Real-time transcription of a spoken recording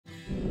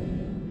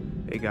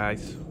Hey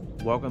guys,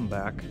 welcome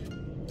back.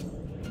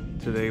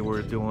 Today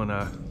we're doing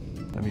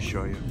let me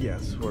show you.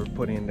 Yes, we're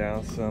putting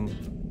down some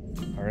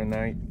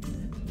Ironite.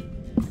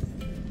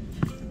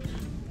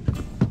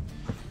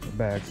 The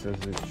bag says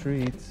it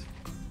treats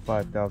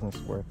 5,000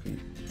 square feet.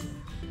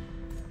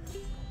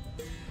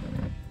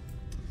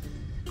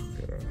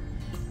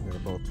 Got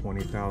about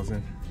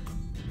 20,000.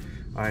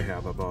 I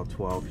have about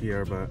 12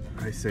 here, but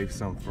I saved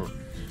some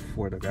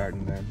for the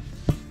garden then.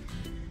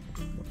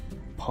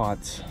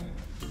 Pots.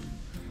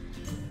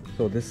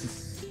 So this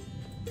is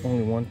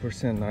only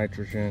 1%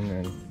 nitrogen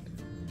and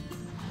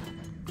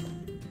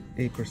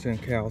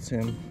 8%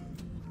 calcium,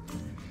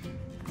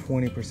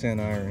 20%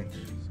 iron.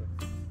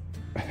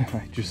 So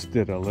I just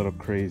did a little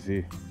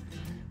crazy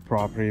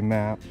property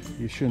map.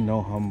 You should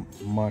know how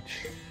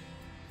much,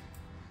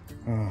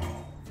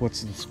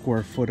 what's the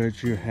square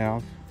footage you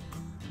have,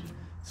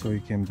 so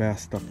you can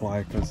best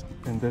apply, because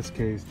in this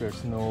case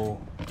there's no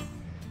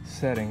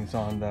settings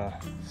on the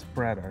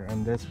spreader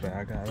in this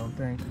bag. I don't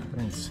think. I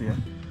didn't see it.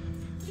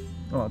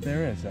 Oh,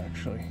 there is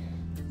actually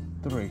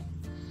 3.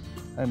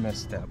 I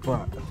missed that.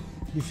 But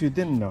if you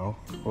didn't know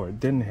or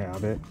didn't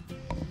have it,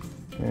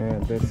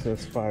 and this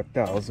is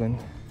 5,000,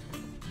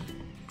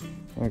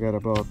 I got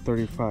about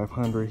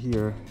 3,500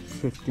 here,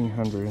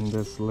 1,500 in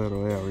this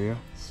little area.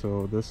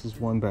 So this is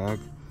one bag.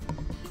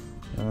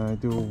 I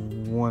do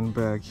one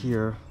bag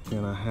here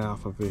and a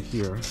half of it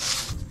here.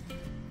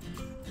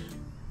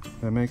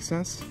 That makes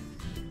sense?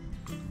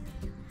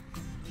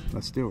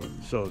 Let's do it.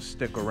 So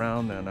stick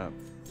around and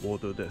we'll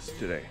do this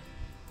today.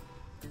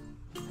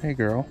 Hey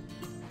girl,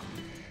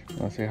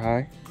 wanna say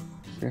hi?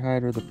 Say hi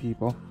to the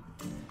people.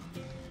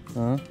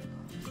 Huh?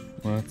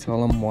 Wanna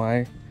tell them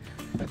why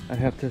I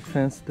have to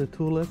fence the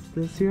tulips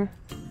this year?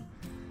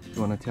 You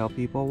wanna tell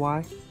people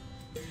why?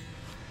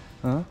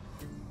 Huh?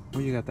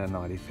 Well, you got that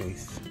naughty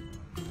face.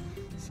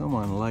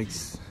 Someone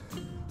likes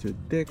to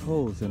dig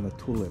holes in the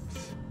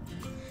tulips,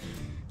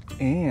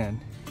 and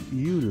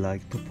you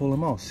like to pull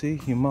them out.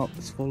 See, your mouth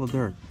is full of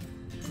dirt.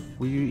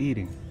 What are you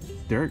eating?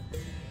 Dirt?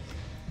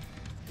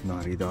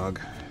 Naughty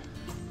dog.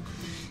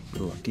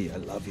 You're lucky I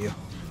love you.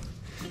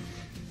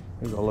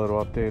 Here's a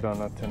little update on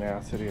the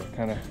tenacity. I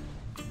kind of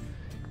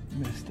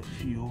missed a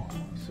few,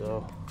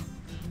 so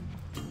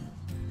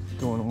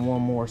doing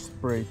one more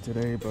spray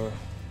today, but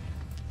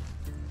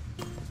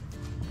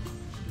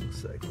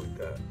looks like we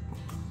got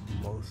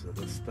most of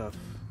the stuff.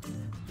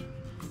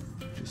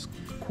 Just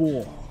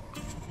cool.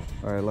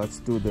 All right, let's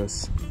do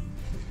this.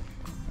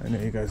 I know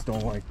you guys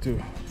don't like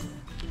to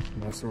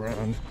mess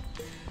around.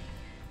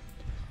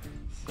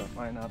 Set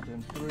mine up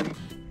in 3.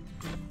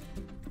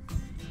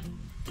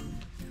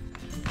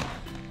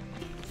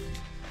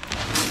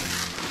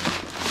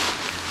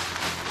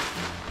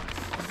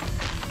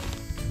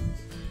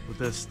 With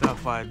this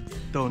stuff, I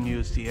don't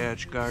use the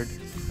edge guard.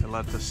 I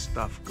let the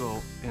stuff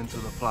go into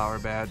the flower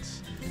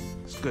beds.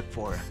 It's good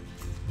for it.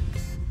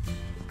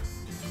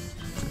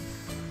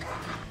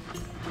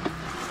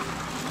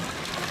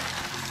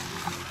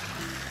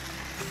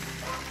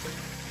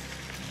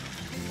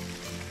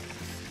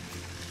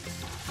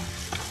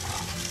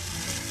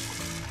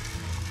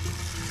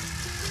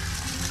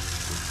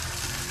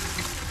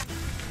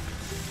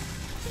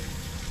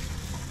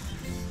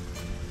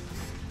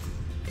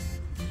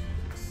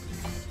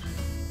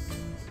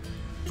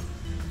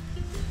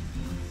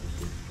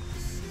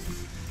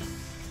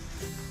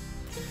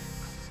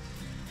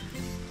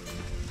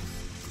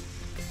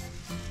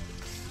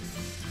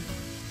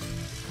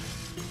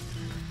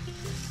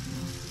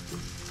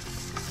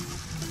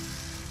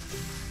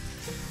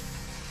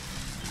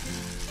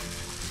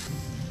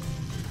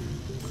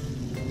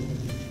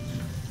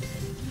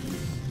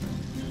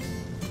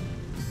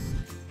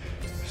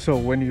 So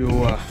when you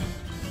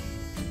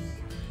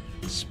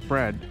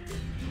spread,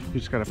 you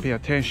just gotta pay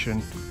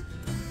attention,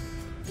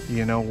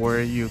 you know,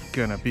 where you're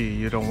gonna be.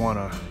 You don't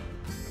wanna,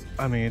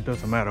 I mean, it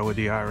doesn't matter with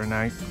the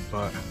Ironite,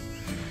 but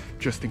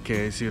just in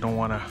case, you don't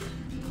wanna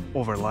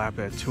overlap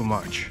it too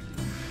much.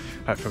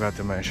 I forgot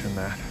to mention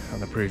that on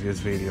the previous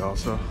video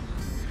also.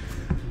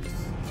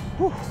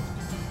 Whew.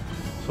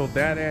 So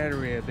that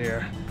area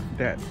there,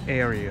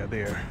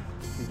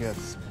 it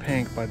gets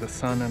pink by the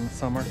sun in the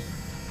summer.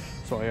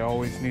 So I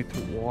always need to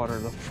water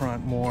the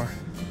front more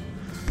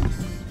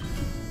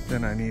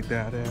than I need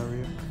that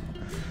area.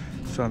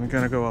 So I'm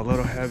gonna go a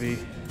little heavy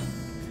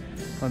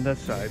on that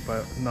side,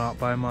 but not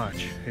by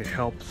much. It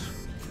helps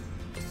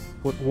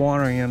with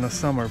watering in the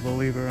summer,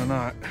 believe it or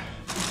not.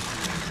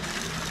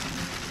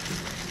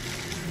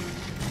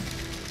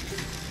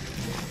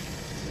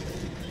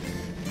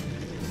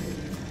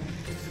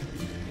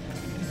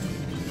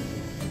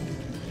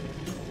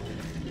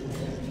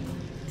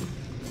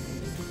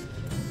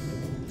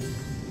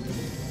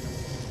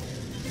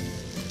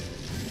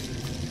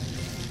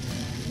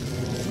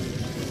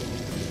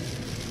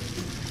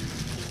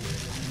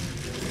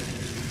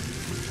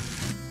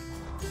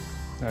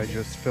 I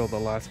just filled the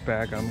last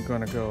bag. I'm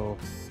gonna go,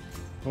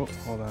 oh,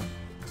 hold on,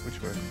 which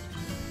way?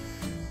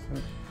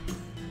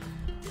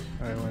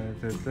 Alright, when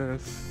I did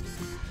this,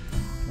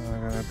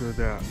 I'm gonna do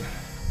that.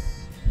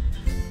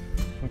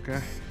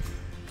 Okay.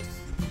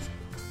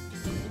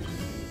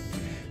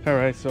 All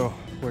right, so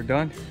we're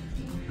done.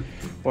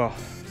 Well,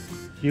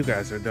 you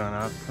guys are done.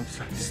 I'm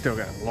still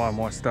got a lot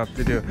more stuff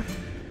to do,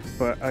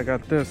 but I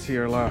got this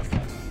here left.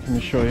 Let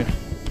me show you.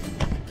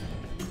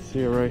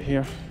 See it right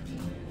here.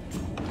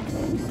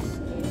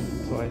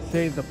 So I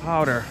saved the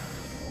powder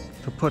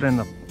to put in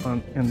the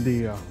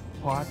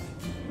pot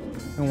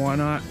and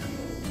whatnot,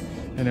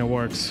 and it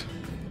works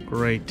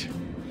great.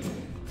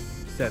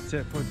 That's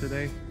it for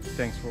today.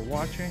 Thanks for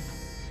watching.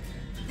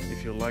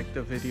 If you liked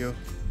the video,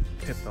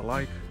 hit the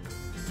like,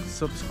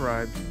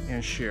 subscribe,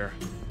 and share.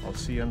 I'll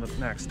see you in the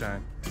next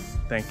time.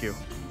 Thank you.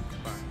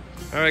 Bye.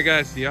 All right,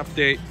 guys, the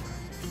update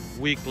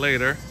week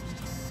later.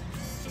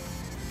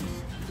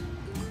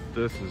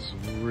 This is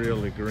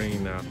really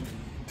green now.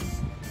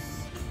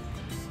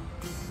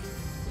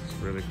 It's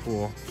really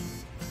cool.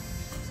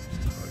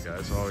 You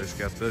guys always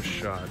get this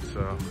shot,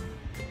 so.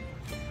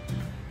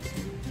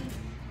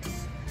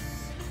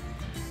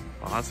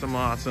 Awesome,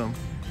 awesome.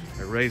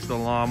 I raised the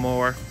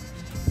lawnmower.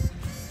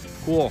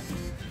 Cool.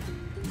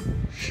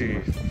 She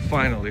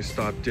finally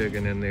stopped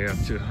digging in there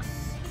too.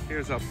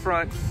 Here's up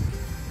front.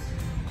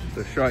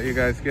 The shot you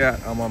guys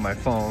get, I'm on my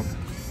phone.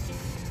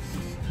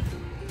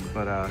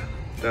 But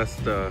that's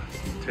the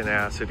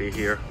tenacity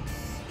here.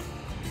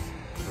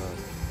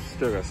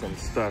 Still got some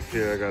stuff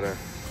here.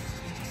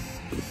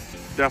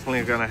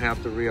 Definitely gonna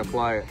have to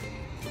reapply it.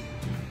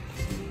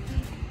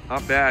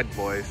 Not bad,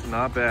 boys.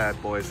 Not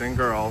bad, boys and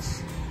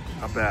girls.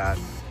 Not bad.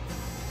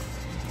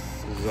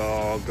 This is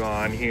all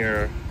gone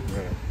here.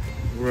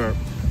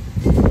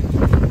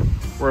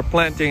 We're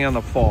planting in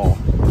the fall.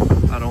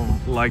 I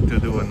don't like to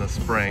do in the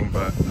spring,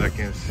 but you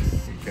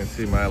can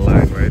see my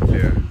line right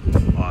there.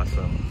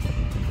 Awesome.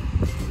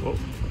 Oh,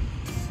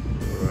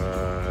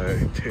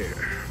 right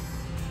there.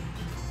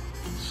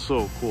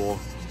 So cool.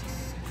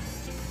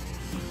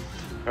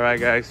 All right,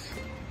 guys.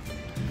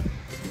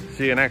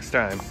 See you next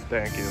time.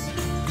 Thank you.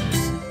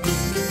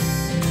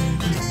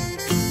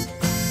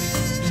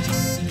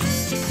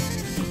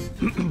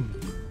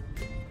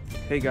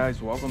 Hey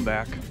guys, welcome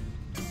back.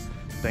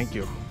 Thank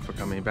you for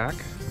coming back.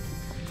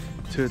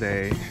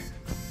 Today,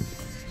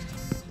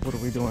 what are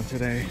we doing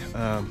today?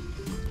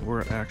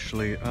 We're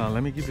actually,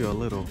 let me give you a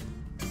little,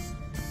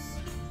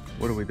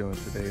 what are we doing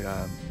today?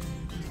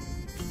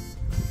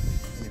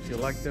 If you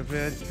liked the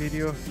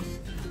video,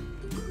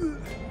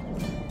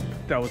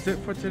 that was it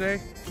for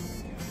today.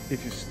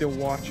 If you're still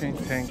watching,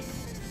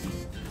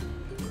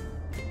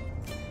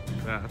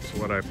 that's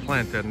what I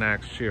planted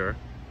next year.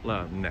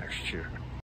 Next year.